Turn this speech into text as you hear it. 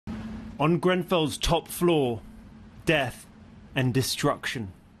On Grenfell's top floor, death and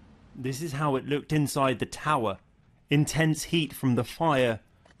destruction. This is how it looked inside the tower. Intense heat from the fire,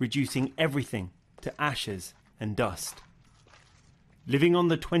 reducing everything to ashes and dust. Living on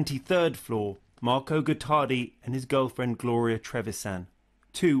the 23rd floor, Marco Gottardi and his girlfriend Gloria Trevisan,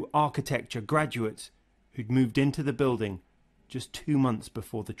 two architecture graduates who'd moved into the building just 2 months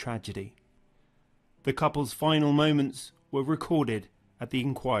before the tragedy. The couple's final moments were recorded at the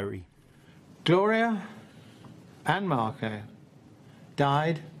inquiry. Gloria and Marco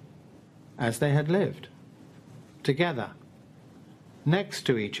died as they had lived, together, next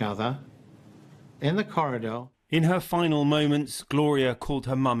to each other, in the corridor. In her final moments, Gloria called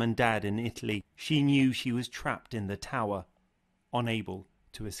her mum and dad in Italy. She knew she was trapped in the tower, unable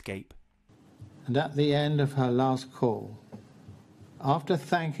to escape. And at the end of her last call, after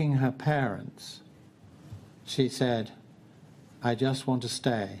thanking her parents, she said, "I just want to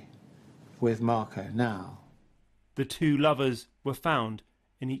stay with Marco now." The two lovers were found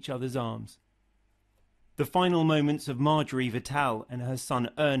in each other's arms. The final moments of Majorie Vital and her son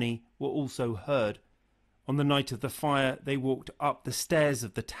Ernie were also heard. On the night of the fire, they walked up the stairs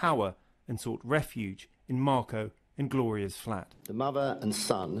of the tower and sought refuge in Marco and Gloria's flat. The mother and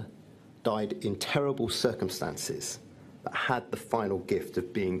son died in terrible circumstances, but had the final gift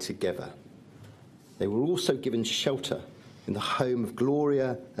of being together. They were also given shelter in the home of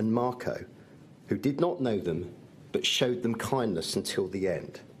Gloria and Marco, who did not know them, but showed them kindness until the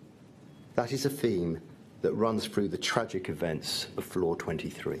end. That is a theme that runs through the tragic events of floor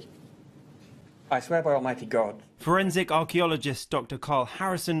 23. I swear by Almighty God. Forensic archaeologist Dr. Carl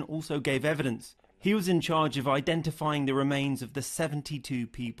Harrison also gave evidence. He was in charge of identifying the remains of the 72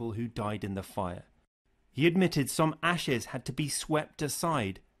 people who died in the fire. He admitted some ashes had to be swept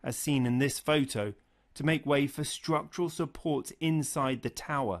aside, as seen in this photo, to make way for structural supports inside the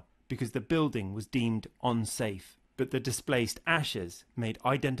tower, because the building was deemed unsafe. But the displaced ashes made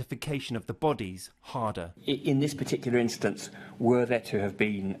identification of the bodies harder. In this particular instance, were there to have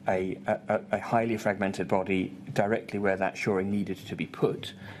been a highly fragmented body directly where that shoring needed to be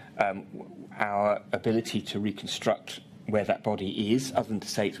put, our ability to reconstruct where that body is, other than to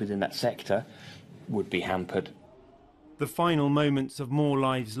say it's within that sector, would be hampered. The final moments of more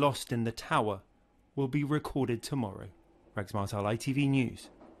lives lost in the tower will be recorded tomorrow. Rex Martel, ITV News,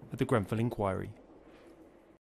 at the Grenfell Inquiry.